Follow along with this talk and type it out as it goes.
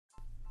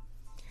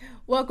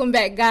Welcome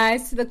back,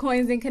 guys, to the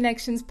Coins and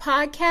Connections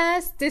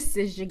podcast. This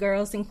is your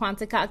girl,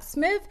 Cinquanta Cox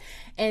Smith,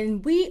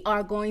 and we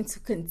are going to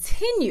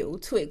continue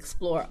to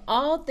explore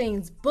all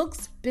things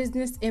books,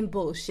 business, and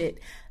bullshit.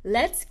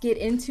 Let's get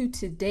into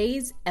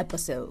today's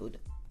episode.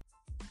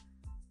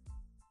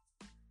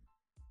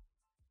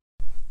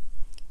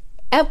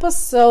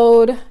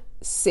 Episode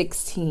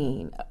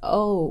 16.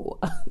 Oh,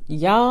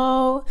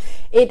 y'all,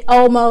 it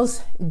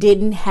almost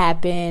didn't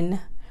happen.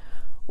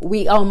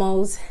 We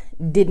almost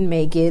didn't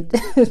make it.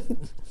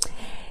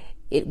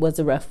 It was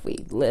a rough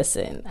week.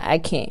 Listen, I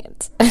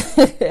can't.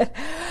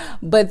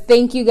 But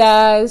thank you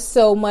guys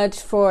so much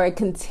for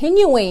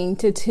continuing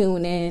to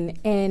tune in.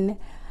 And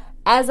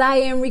as I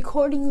am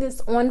recording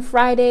this on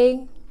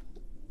Friday,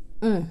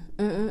 I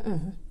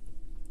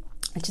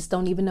just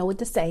don't even know what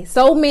to say.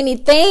 So many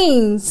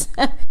things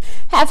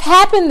have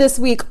happened this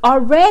week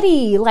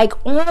already,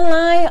 like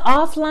online,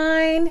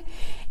 offline.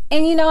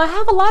 And, I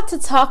have a lot to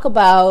talk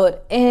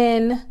about.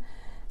 And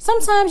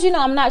sometimes,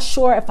 I'm not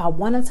sure if I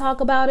want to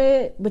talk about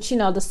it. But,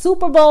 the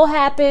Super Bowl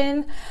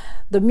happened.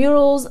 The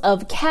murals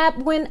of Cap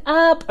went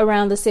up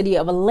around the city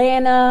of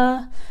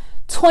Atlanta.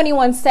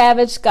 21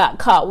 Savage got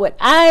caught with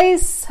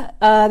ice.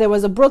 There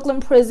was a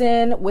Brooklyn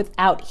prison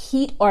without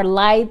heat or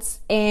lights.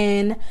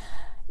 And,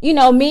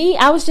 me,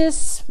 I was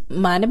just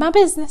minding my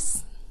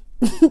business.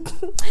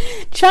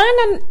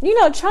 trying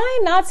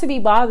not to be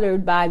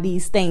bothered by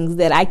these things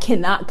that I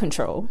cannot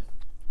control.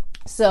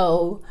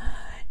 So,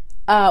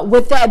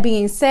 with that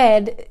being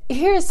said,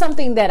 here's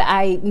something that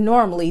I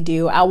normally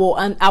do. I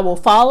will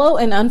follow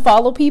and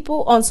unfollow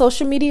people on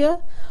social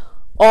media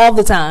all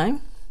the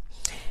time.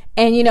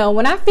 And,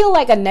 when I feel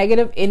like a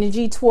negative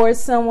energy towards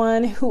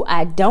someone who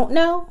I don't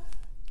know,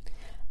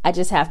 I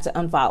just have to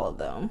unfollow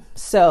them.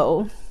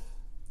 So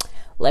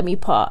let me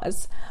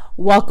pause.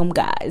 Welcome,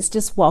 guys.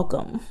 Just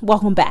welcome.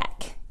 Welcome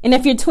back. And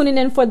if you're tuning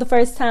in for the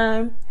first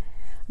time,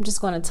 I'm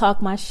just going to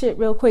talk my shit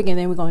real quick and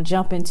then we're going to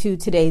jump into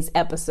today's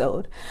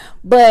episode.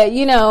 But,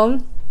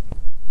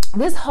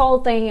 this whole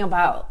thing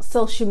about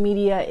social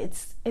media,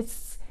 it's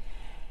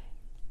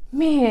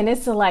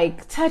a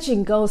like touch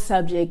and go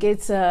subject.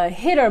 It's a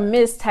hit or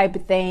miss type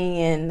of thing.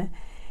 And,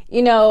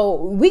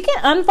 we can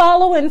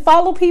unfollow and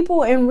follow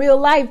people in real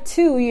life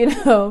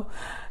too,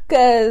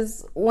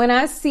 because when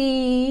I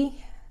see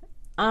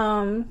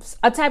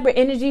a type of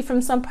energy from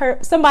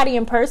somebody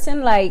in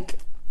person, like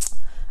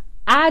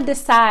I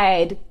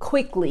decide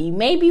quickly,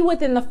 maybe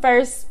within the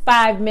first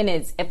 5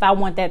 minutes, if I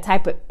want that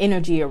type of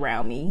energy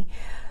around me.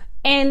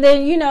 And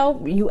then,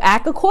 you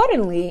act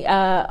accordingly.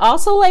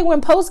 Also, like when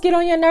posts get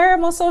on your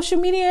nerve on social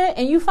media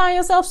and you find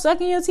yourself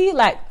sucking your teeth,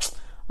 like,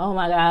 oh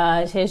my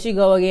gosh, here she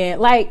go again.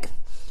 Like,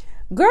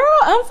 girl,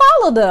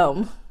 unfollow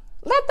them.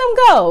 Let them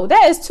go.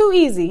 That is too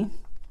easy.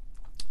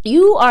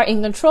 You are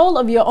in control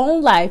of your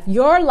own life,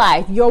 your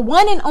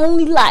one and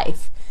only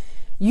life.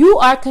 You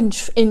are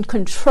in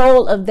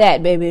control of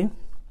that, baby.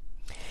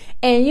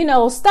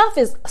 And,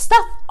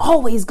 stuff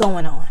always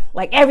going on,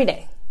 like every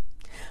day.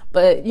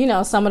 But,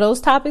 some of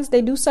those topics,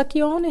 they do suck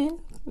you on in.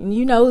 And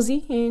you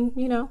nosy and,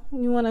 you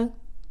want to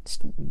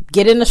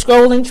get in the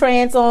scrolling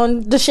trance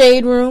on the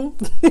shade room.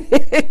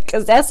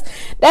 Because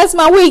that's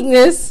my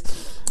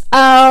weakness.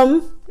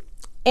 And,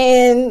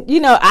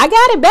 I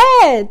got it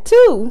bad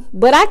too,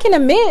 but I can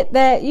admit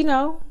that,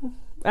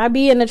 I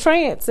be in a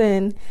trance.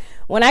 And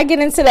when I get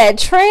into that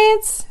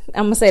trance,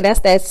 I'm going to say that's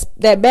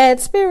that bad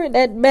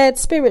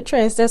spirit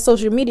trance, that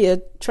social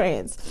media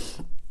trance.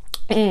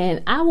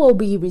 And I will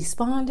be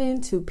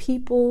responding to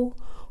people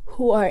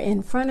who are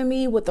in front of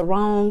me with the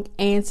wrong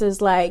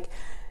answers, like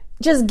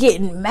just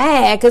getting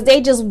mad because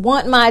they just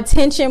want my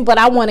attention, but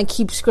I want to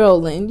keep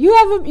scrolling.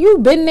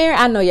 You've been there?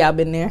 I know y'all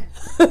been there.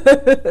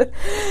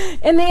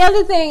 And the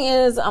other thing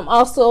is I'm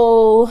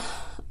also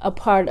a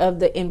part of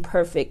the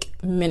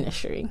Imperfect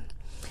Ministry.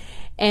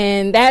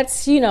 And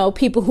that's,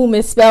 people who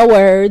misspell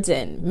words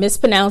and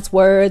mispronounce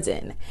words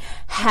and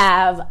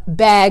have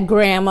bad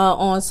grammar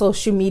on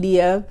social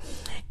media.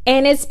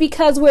 And it's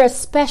because we're a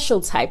special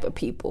type of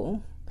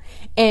people.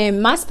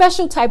 And my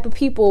special type of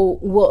people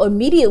will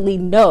immediately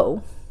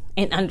know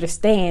and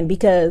understand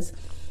because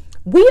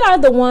we are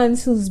the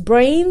ones whose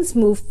brains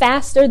move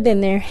faster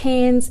than their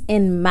hands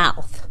and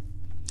mouth.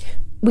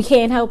 We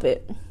can't help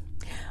it.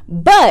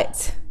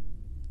 But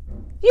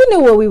you knew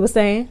what we were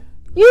saying.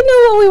 You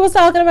knew what we were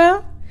talking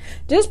about.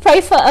 Just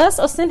pray for us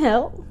or send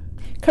help.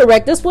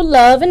 Correct us with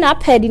love and not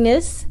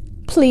pettiness.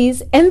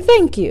 Please and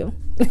thank you.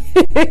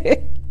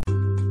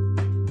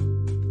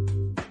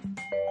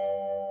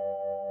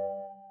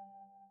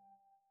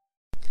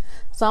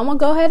 So I'm going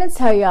to go ahead and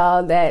tell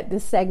y'all that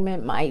this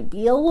segment might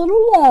be a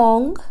little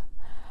long.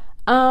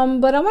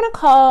 But I want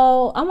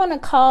to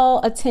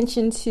call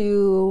attention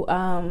to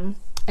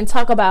and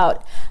talk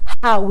about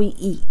how we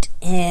eat.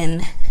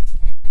 And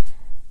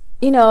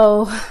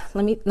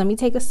let me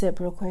take a sip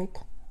real quick.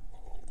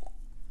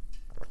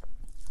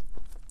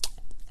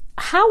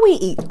 How we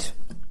eat.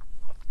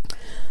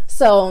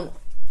 So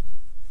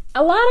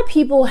a lot of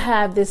people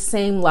have this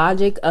same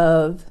logic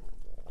of,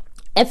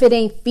 if it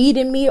ain't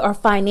feeding me or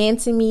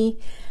financing me,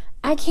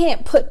 I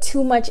can't put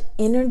too much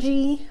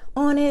energy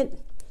on it.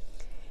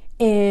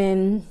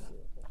 And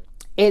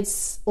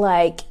it's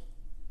like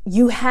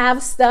you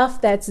have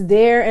stuff that's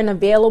there and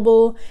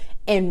available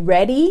and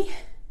ready,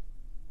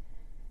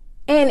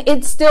 and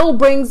it still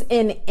brings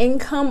in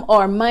income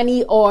or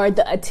money or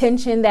the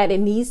attention that it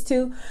needs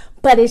to,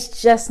 but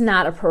it's just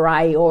not a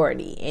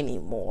priority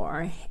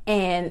anymore.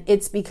 And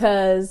it's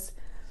because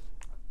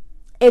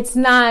it's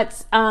not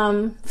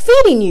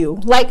feeding you.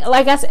 Like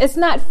I said, it's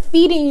not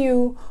feeding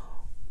you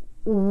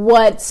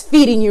what's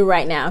feeding you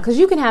right now, because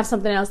you can have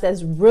something else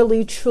that's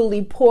really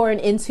truly pouring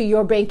into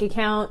your bank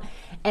account,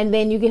 and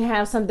then you can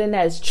have something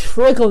that's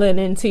trickling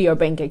into your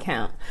bank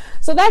account.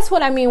 So that's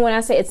what I mean when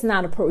I say it's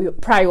not a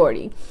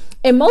priority.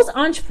 And most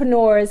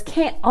entrepreneurs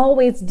can't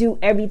always do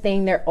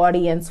everything their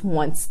audience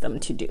wants them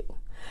to do,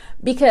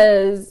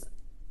 because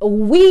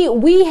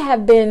we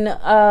have been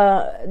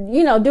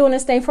doing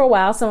this thing for a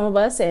while, some of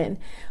us, and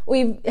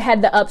we've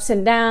had the ups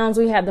and downs.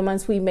 We have the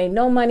months we made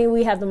no money.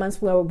 We have the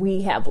months where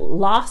we have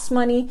lost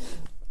money.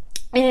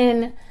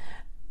 And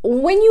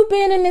when you've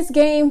been in this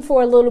game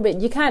for a little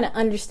bit, you kind of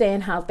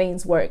understand how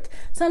things work.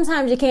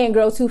 Sometimes you can't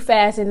grow too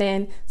fast, and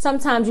then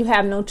sometimes you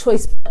have no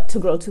choice but to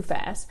grow too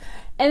fast.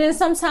 And then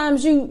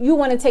sometimes you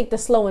want to take the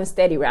slow and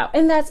steady route,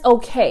 and that's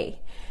okay,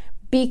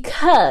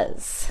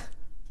 because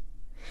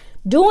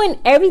doing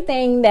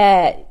everything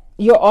that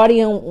your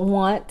audience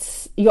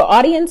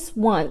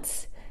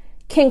wants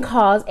can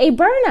cause a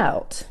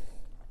burnout.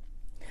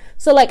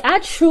 So like, I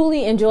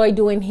truly enjoy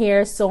doing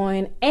hair,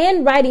 sewing,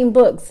 and writing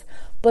books,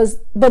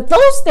 but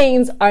those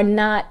things are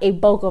not a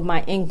bulk of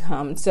my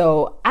income.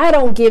 So I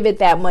don't give it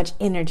that much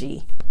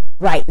energy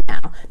right now.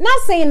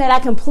 Not saying that I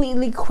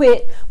completely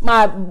quit.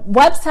 My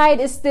website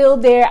is still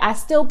there. I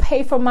still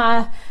pay for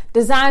my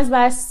Designs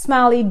by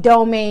Smiley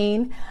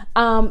domain.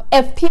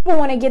 If people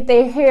want to get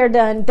their hair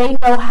done, they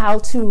know how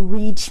to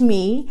reach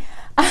me.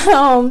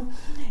 And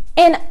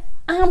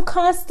I'm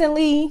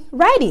constantly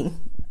writing.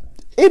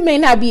 It may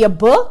not be a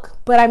book,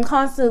 but I'm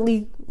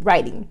constantly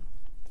writing.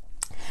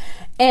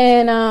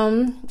 And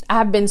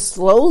I've been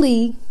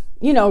slowly,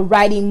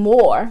 writing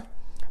more,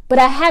 but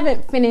I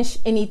haven't finished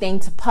anything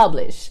to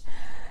publish.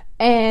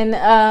 And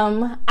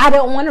I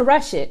don't want to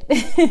rush it.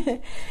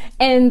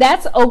 And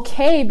that's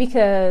okay,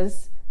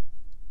 because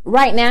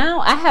right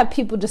now I have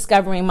people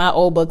discovering my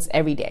old books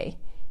every day.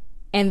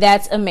 And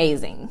that's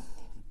amazing,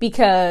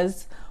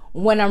 because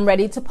when I'm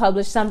ready to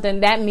publish something,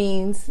 that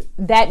means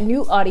that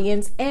new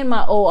audience and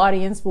my old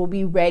audience will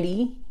be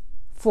ready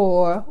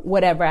for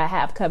whatever I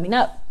have coming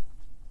up.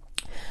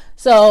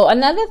 So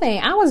another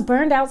thing, I was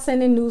burned out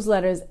sending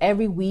newsletters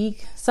every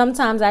week.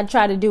 Sometimes I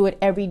try to do it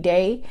every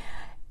day.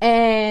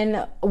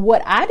 And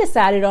what I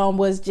decided on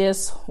was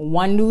just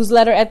one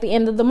newsletter at the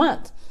end of the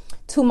month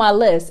to my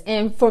list.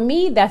 And for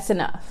me, that's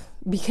enough,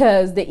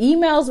 because the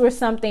emails were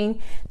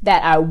something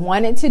that I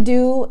wanted to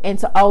do and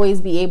to always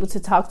be able to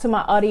talk to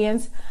my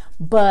audience,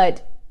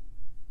 but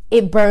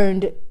it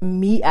burned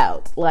me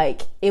out.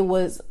 Like, it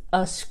was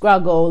a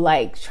struggle,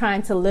 like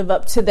trying to live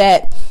up to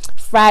that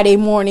Friday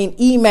morning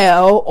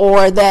email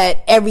or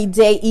that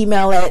everyday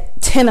email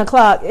at 10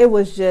 o'clock. It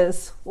was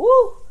just,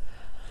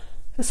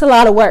 it's a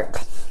lot of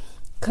work,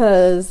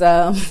 because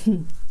I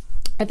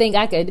think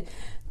I could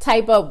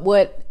type up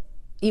what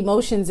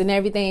emotions and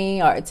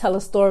everything, or tell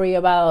a story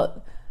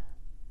about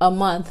a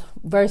month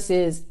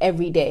versus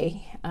every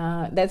day.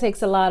 That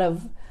takes a lot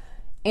of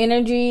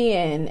energy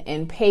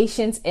and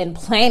patience and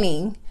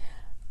planning.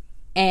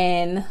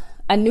 And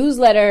a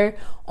newsletter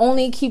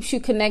only keeps you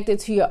connected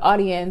to your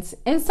audience,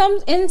 and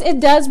it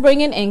does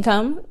bring in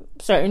income.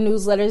 Certain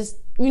newsletters,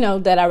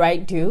 that I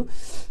write do,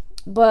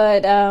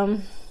 but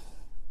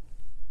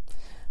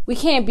we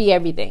can't be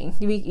everything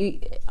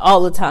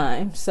all the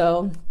time.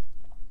 So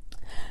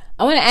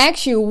I want to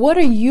ask you, what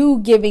are you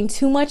giving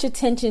too much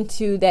attention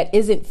to that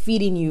isn't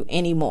feeding you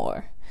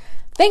anymore?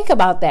 Think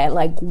about that.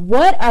 Like,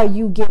 what are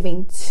you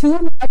giving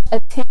too much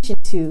attention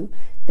to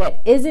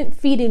that isn't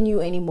feeding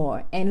you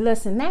anymore? And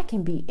listen, that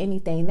can be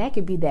anything. That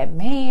could be that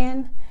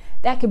man.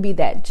 That could be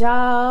that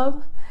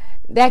job.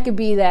 That could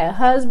be that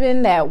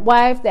husband, that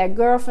wife, that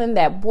girlfriend,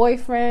 that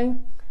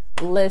boyfriend.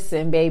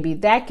 Listen, baby,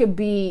 that could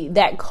be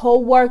that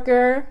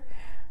coworker.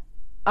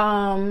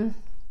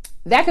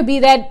 That could be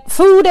that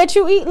food that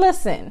you eat.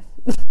 Listen,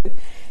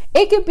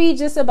 it could be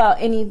just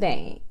about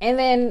anything. And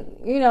then,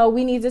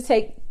 we need to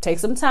take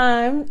some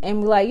time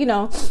and be like,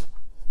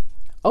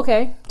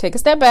 okay, take a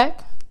step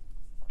back.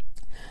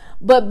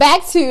 But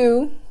back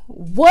to,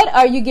 what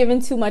are you giving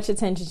too much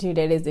attention to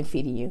that isn't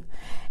feeding you?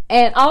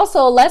 And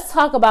also, let's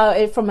talk about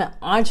it from an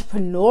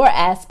entrepreneur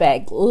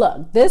aspect.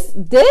 Look, this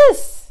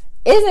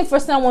isn't for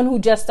someone who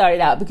just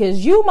started out,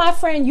 because you, my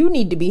friend, you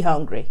need to be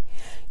hungry.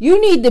 You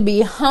need to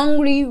be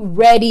hungry,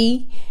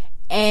 ready,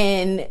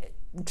 and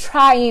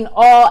trying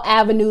all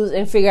avenues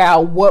and figure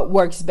out what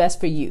works best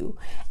for you.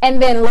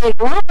 And then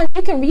later on,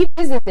 you can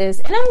revisit this.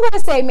 And I'm going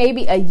to say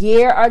maybe a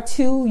year or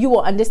two, you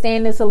will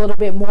understand this a little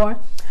bit more.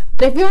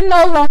 But if you're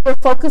no longer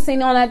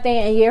focusing on that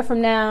thing a year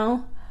from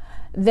now,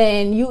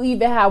 then you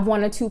either have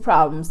one or two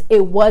problems.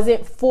 It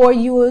wasn't for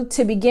you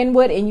to begin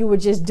with, and you were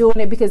just doing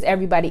it because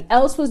everybody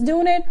else was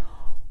doing it,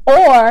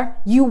 or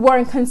you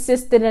weren't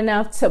consistent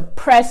enough to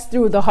press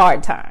through the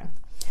hard time.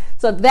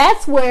 So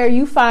that's where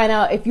you find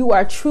out if you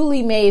are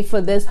truly made for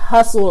this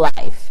hustle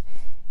life.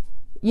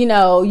 You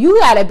know, you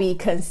got to be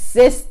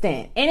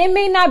consistent, and it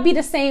may not be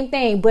the same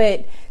thing,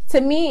 but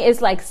to me, it's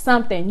like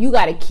something you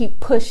got to keep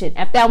pushing.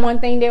 If that one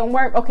thing didn't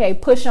work, okay,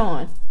 push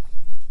on.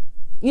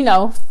 You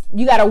know,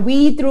 you got to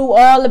weed through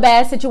all the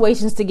bad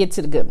situations to get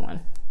to the good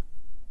one.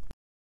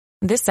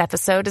 This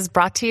episode is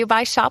brought to you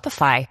by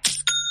Shopify.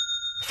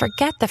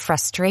 Forget the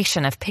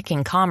frustration of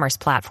picking commerce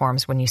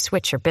platforms when you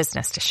switch your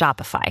business to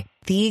Shopify,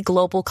 the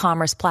global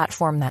commerce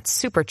platform that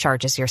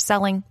supercharges your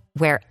selling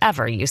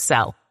wherever you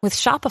sell. With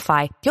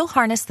Shopify, you'll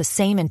harness the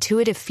same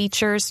intuitive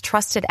features,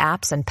 trusted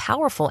apps, and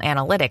powerful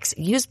analytics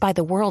used by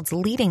the world's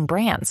leading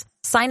brands.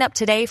 Sign up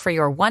today for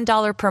your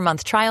 $1 per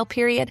month trial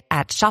period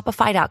at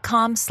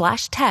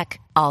shopify.com/tech,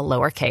 all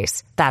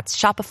lowercase. That's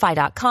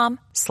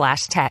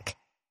shopify.com/tech.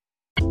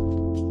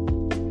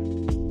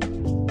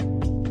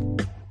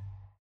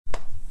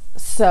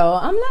 So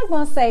I'm not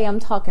going to say I'm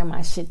talking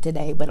my shit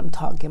today, but I'm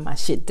talking my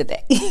shit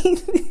today.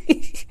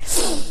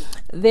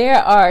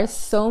 There are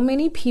so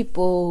many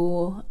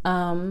people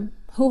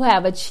who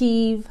have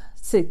achieved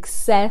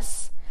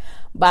success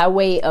by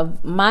way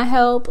of my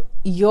help,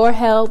 your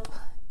help,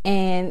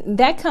 and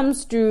that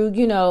comes through,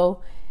 you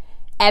know,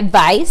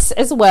 advice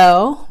as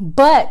well,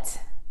 but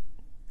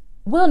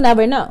we'll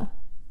never know.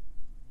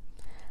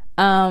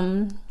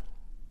 I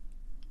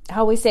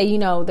always say, you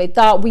know, they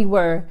thought we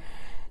were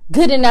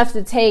good enough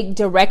to take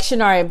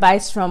direction or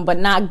advice from, but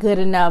not good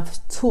enough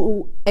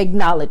to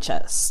acknowledge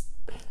us.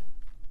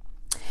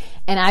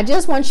 And I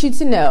just want you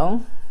to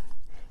know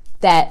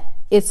that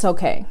it's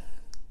okay.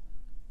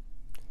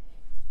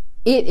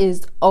 It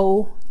is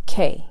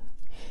okay.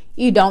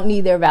 You don't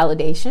need their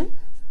validation.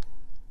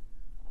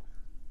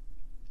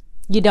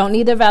 You don't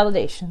need their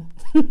validation.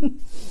 We're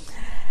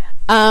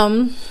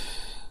going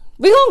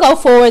to go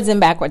forwards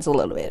and backwards a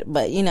little bit,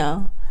 but you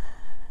know,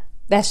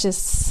 that's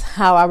just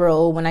how I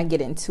roll when I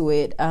get into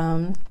it.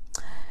 Remember,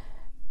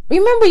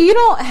 you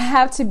don't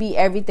have to be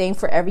everything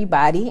for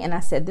everybody. And I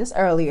said this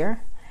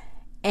earlier.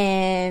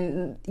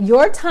 And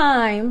your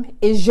time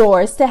is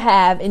yours to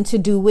have and to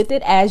do with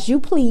it as you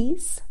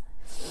please.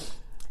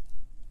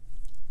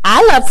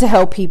 I love to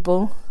help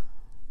people.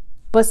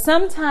 But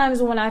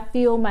sometimes when I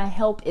feel my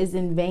help is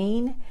in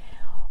vain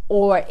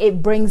or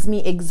it brings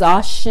me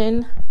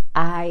exhaustion,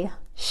 I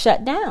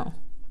shut down.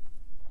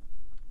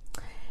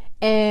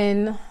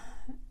 And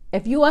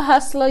if you're a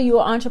hustler,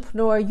 you're an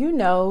entrepreneur, you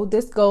know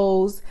this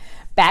goes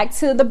back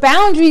to the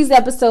boundaries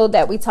episode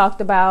that we talked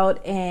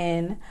about.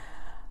 And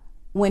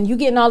when you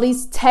getting all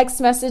these text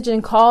messages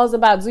and calls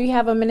about, do you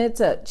have a minute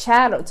to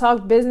chat or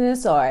talk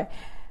business or,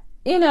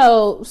 you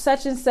know,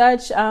 such and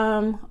such,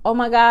 oh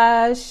my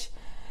gosh.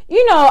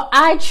 You know,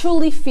 I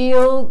truly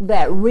feel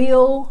that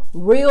real,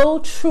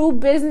 true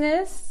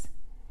business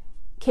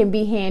can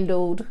be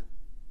handled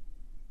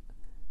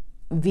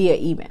via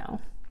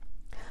email.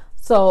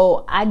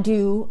 So I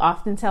do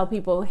often tell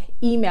people,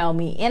 email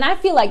me. And I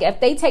feel like if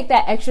they take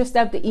that extra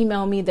step to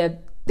email me,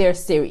 that they're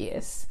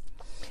serious.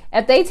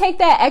 If they take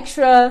that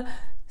extra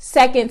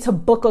second to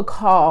book a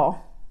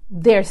call,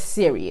 they're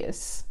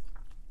serious.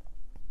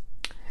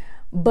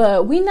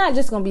 But we're not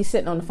just going to be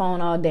sitting on the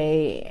phone all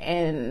day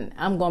and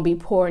I'm going to be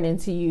pouring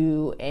into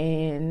you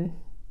and,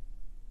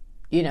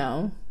 you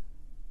know,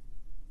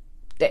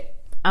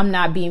 I'm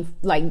not being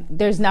like,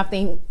 there's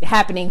nothing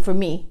happening for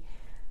me.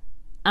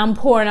 I'm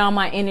pouring all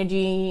my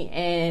energy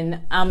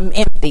and I'm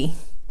empty.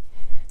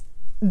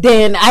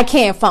 Then I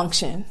can't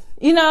function.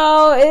 You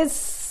know,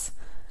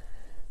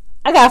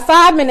 I got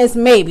 5 minutes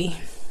maybe.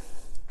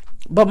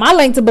 But my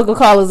link to book a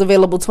call is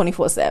available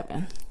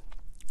 24/7.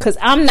 Because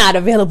I'm not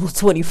available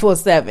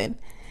 24/7.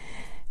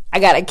 I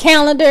got a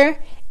calendar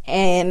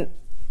and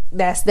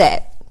that's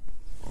that.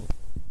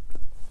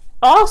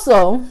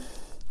 Also,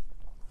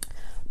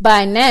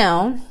 by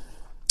now,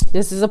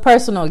 this is a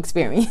personal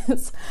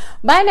experience.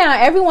 By now,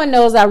 everyone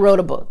knows I wrote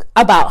a book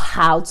about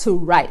how to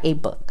write a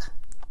book.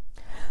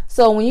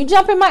 So when you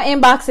jump in my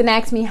inbox and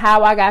ask me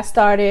how I got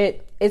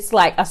started, it's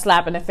like a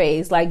slap in the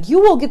face. Like, you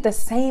will get the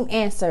same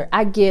answer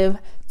I give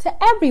to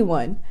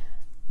everyone.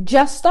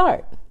 Just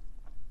start.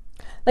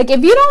 Like,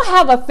 if you don't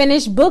have a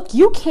finished book,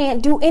 you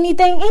can't do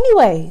anything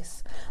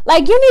anyways.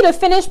 Like, you need a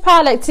finished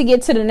product to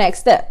get to the next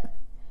step.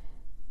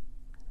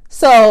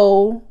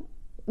 So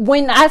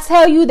when I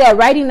tell you that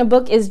writing a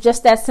book is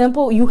just that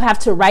simple, you have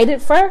to write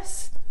it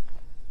first.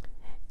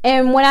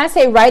 And when I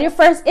say write it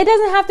first, it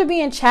doesn't have to be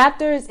in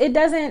chapters. It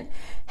doesn't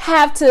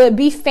have to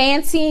be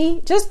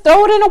fancy. Just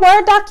throw it in a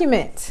Word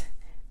document.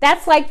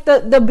 That's like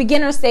the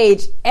beginner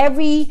stage.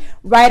 Every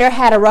writer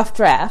had a rough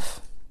draft.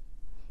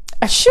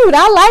 Shoot,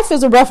 our life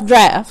is a rough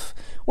draft.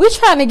 We're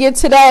trying to get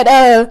to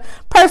that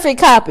perfect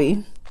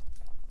copy.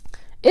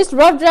 It's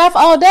rough draft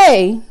all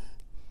day.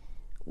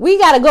 We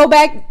got to go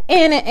back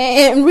in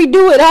and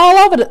redo it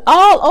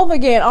all over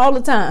again all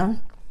the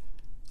time.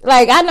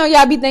 Like, I know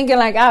y'all be thinking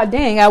like, oh,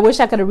 dang, I wish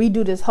I could have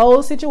redo this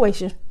whole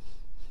situation.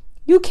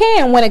 You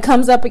can when it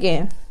comes up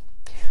again.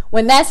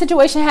 When that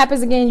situation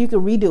happens again, you can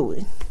redo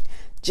it.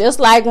 Just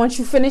like once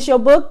you finish your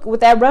book with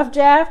that rough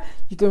draft,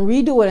 you can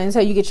redo it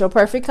until you get your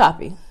perfect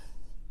copy.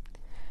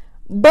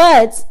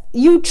 But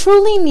you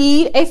truly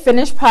need a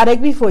finished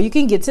product before you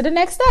can get to the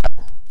next step.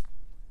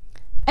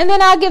 And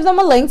then I'll give them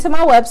a link to my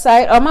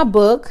website or my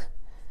book,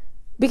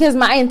 because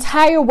my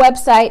entire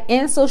website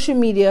and social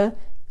media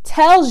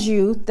tells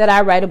you that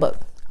I write a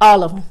book.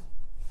 All of them.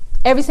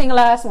 Every single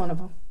last one of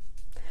them.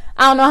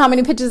 I don't know how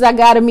many pictures I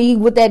got of me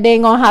with that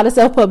dang on how to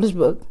self-publish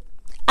book.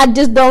 I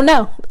just don't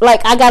know.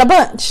 Like, I got a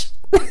bunch.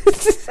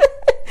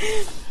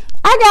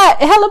 I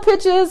got hella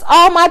pictures.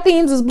 All my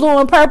themes is blue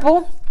and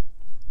purple.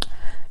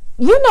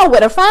 You know where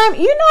to find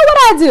me. You know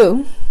what I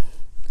do.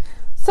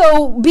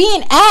 So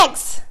being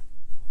asked,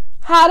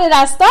 how did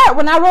I start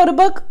when I wrote a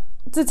book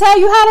to tell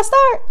you how to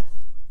start?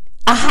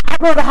 I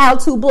wrote a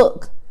how-to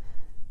book.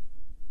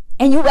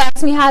 And you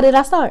asked me, how did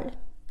I start?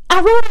 I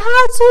wrote a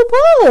how-to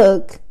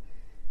book.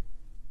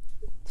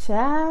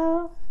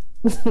 Child.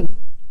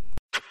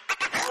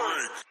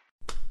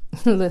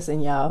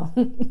 Listen, y'all.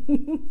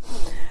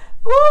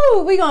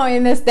 Ooh, we gonna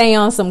end this thing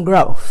on some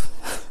growth.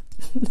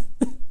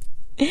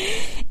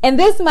 And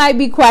this might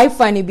be quite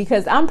funny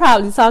because I'm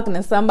probably talking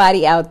to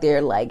somebody out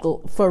there, like,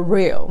 for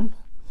real.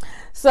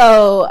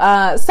 So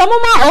some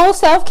of my old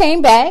self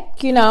came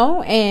back, you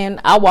know, and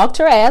I walked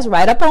her ass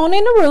right up on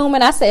in the room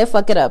and I said,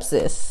 fuck it up,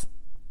 sis.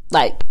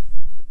 Like,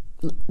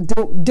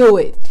 do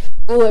it.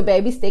 Do it,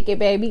 baby. Stick it,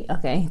 baby.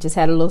 Okay, just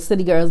had a little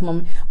city girls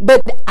moment.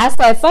 But I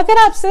said, fuck it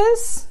up,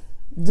 sis.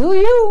 Do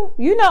you.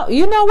 You know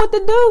what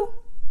to do.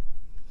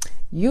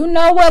 You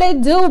know what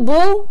it do,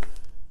 boo.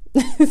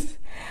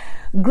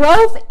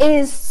 Growth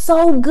is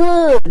so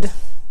good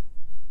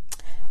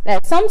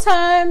that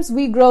sometimes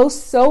we grow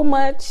so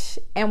much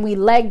and we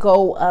let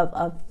go of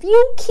a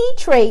few key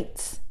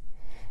traits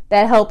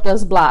that helped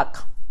us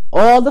block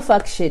all the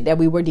fuck shit that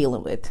we were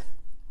dealing with.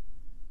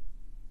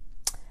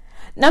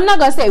 Now, I'm not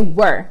going to say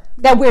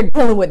that we're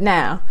dealing with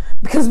now,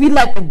 because we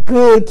let the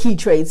good key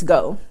traits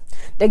go.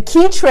 The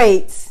key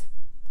traits,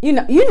 you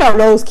know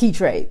those key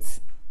traits.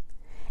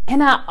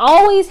 And I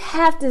always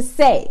have to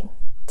say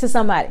to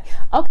somebody,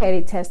 okay,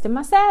 they tested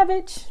my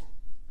savage.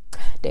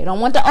 They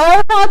don't want the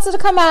old parts to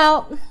come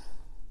out.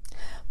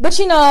 But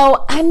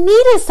I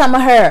needed some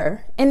of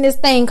her in this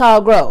thing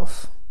called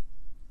growth.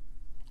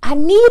 I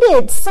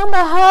needed some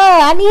of her.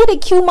 I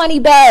needed Q Money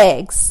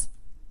bags.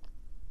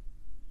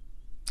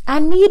 I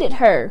needed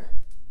her.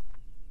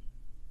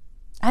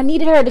 I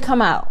needed her to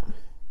come out.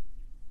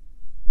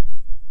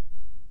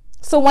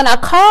 So when I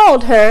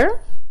called her,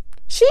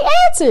 she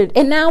answered.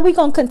 And now we're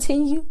going to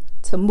continue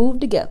to move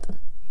together.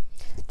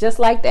 Just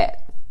like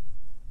that.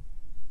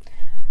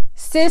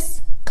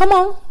 Sis, come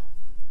on.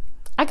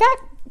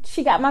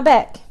 She got my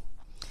back.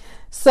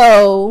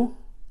 So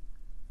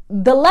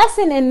the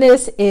lesson in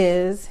this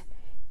is,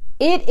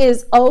 it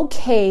is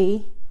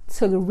okay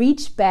to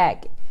reach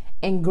back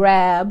and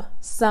grab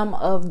some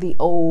of the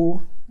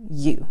old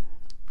you.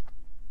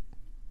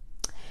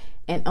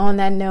 And on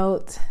that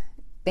note,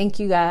 thank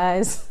you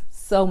guys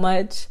so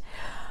much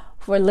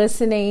for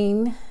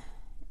listening.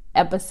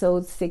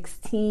 Episode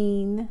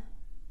 16.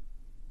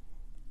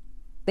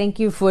 Thank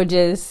you for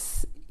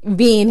just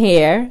being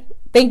here.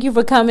 Thank you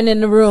for coming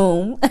in the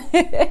room.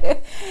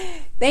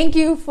 Thank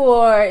you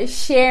for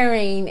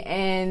sharing,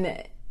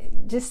 and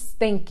just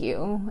thank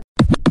you.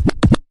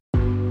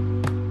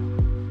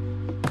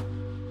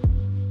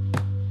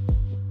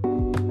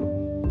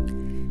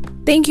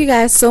 Thank you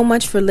guys so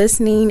much for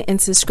listening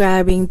and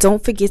subscribing.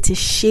 Don't forget to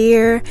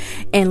share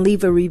and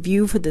leave a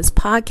review for this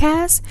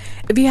podcast.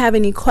 If you have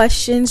any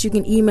questions, you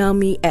can email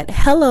me at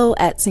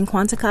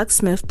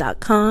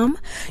hello@cinquantacoxsmith.com.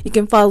 You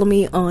can follow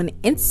me on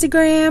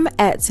Instagram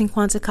at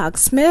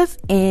cinquantacoxsmith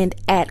and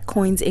at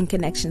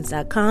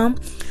coinsandconnections.com.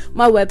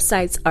 My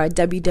websites are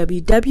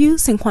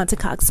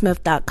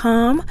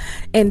www.cinquantacoxsmith.com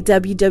and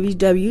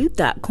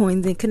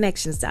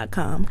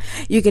www.coinsandconnections.com.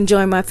 You can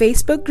join my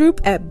Facebook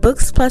group at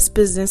Books Plus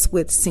Business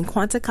with Cinquanta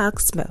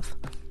Cox Smith.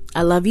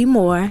 I love you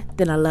more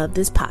than I love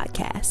this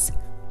podcast.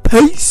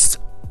 Peace.